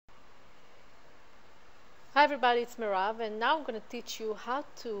Hi everybody, it's Mirav, and now I'm going to teach you how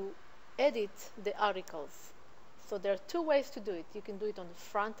to edit the articles. So there are two ways to do it. You can do it on the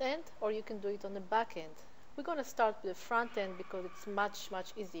front end or you can do it on the back end. We're going to start with the front end because it's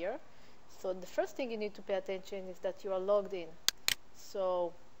much easier. So the first thing you need to pay attention is that you are logged in.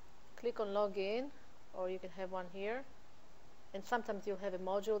 So click on login, or you can have one here. And sometimes you'll have a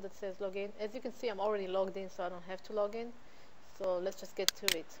module that says login. As you can see, I'm already logged in, so I don't have to log in. So let's just get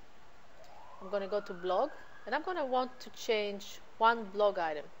to it. I'm going to go to blog, and I'm going to want to change one blog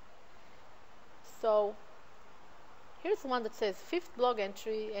item. So here's one that says 5th blog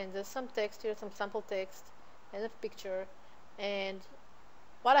entry, and there's some text here, some sample text, and a picture. And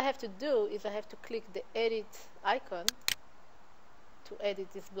what I have to do is I have to click the edit icon to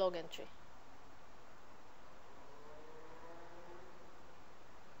edit this blog entry.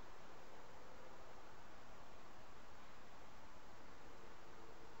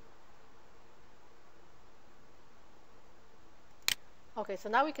 Okay, so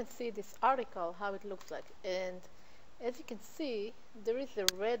now we can see this article, how it looks like. And as you can see, there is a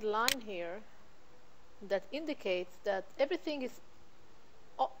red line here that indicates that everything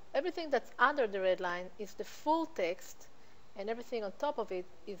that's under the red line is the full text, and everything on top of it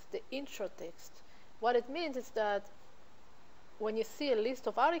is the intro text. What it means is that when you see a list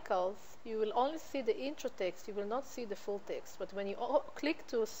of articles, you will only see the intro text, you will not see the full text. But when you click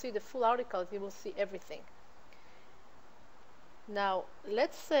to see the full article, you will see everything. Now,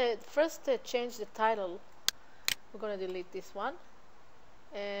 let's first change the title. We're going to delete this one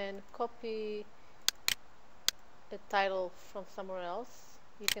and copy the title from somewhere else.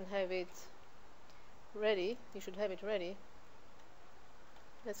 You can have it ready. You should have it ready.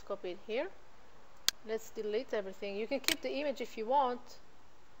 Let's copy it here. Let's delete everything. You can keep the image if you want,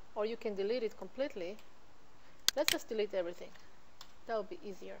 or you can delete it completely. Let's just delete everything. That will be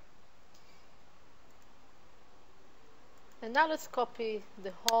easier. And now let's copy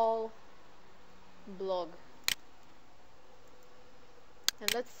the whole blog.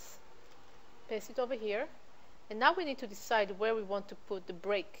 And let's paste it over here. And now we need to decide where we want to put the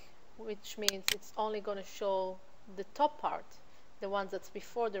break, which means it's only going to show the top part, the one that's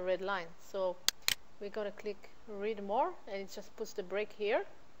before the red line. So we're going to click read more, and it just puts the break here.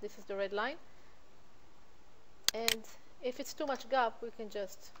 This is the red line. And if it's too much gap, we can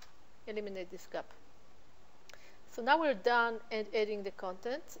just eliminate this gap. So now we're done adding the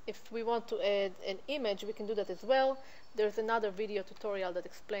content. If we want to add an image, we can do that as well. There's another video tutorial that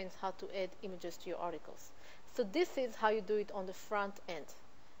explains how to add images to your articles. So this is how you do it on the front end.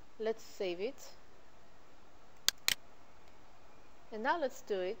 Let's save it. And now let's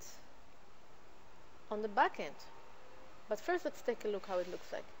do it on the back end. But first let's take a look how it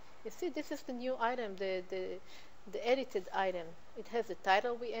looks like. You see, this is the new item, the edited item. It has the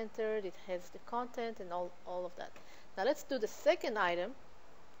title we entered, it has the content and all of that. Now let's do the second item.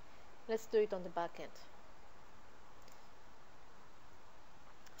 Let's do it on the back end.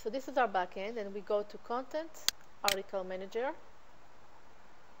 So this is our back end, and we go to Content, Article Manager.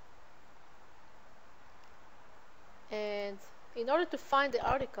 And in order to find the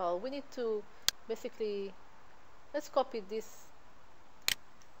article, we need to basically, let's copy this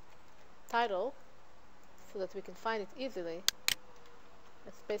title so that we can find it easily.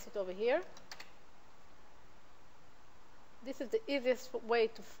 Let's paste it over here. This is the easiest way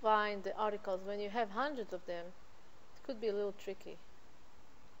to find the articles. When you have hundreds of them, it could be a little tricky.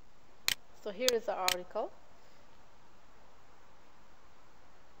 So here is our article.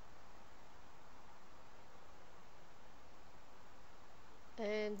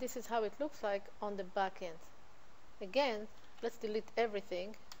 And this is how it looks like on the back end. Again, let's delete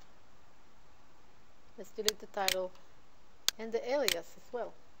everything. Let's delete the title and the alias as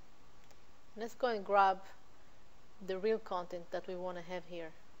well. Let's go and grab the real content that we want to have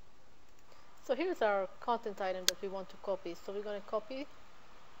here. So here's our content item that we want to copy. So we're going to copy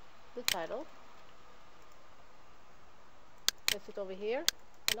the title, place it over here,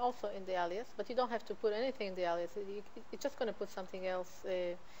 and also in the alias. But you don't have to put anything in the alias. It's just going to put something else.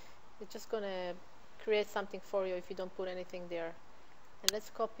 It's just going to create something for you if you don't put anything there. And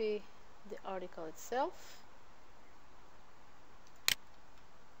let's copy the article itself.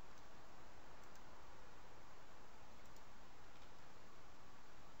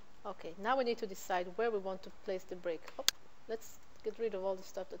 Okay, now we need to decide where we want to place the break. Oh, let's get rid of all the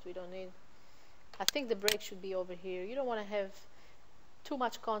stuff that we don't need. I think the break should be over here. You don't want to have too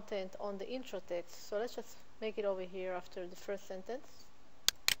much content on the intro text, so let's just make it over here after the first sentence.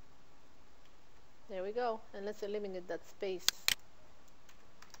 There we go, and let's eliminate that space.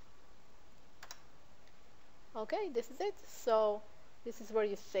 Okay, this is it. So this is where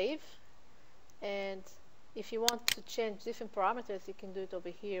you save, and If you want to change different parameters, you can do it over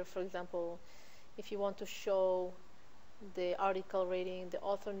here. For example, if you want to show the article rating, the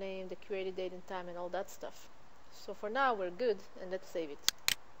author name, the created date and time, and all that stuff. So for now we're good, and let's save it.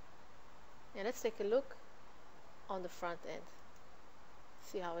 And let's take a look on the front end.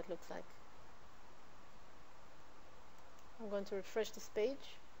 See how it looks like. I'm going to refresh this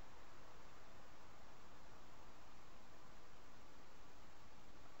page.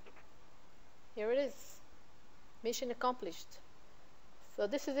 Here it is. Mission accomplished. So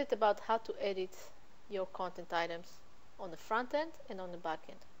this is it about how to edit your content items on the front end and on the back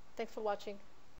end. Thanks for watching.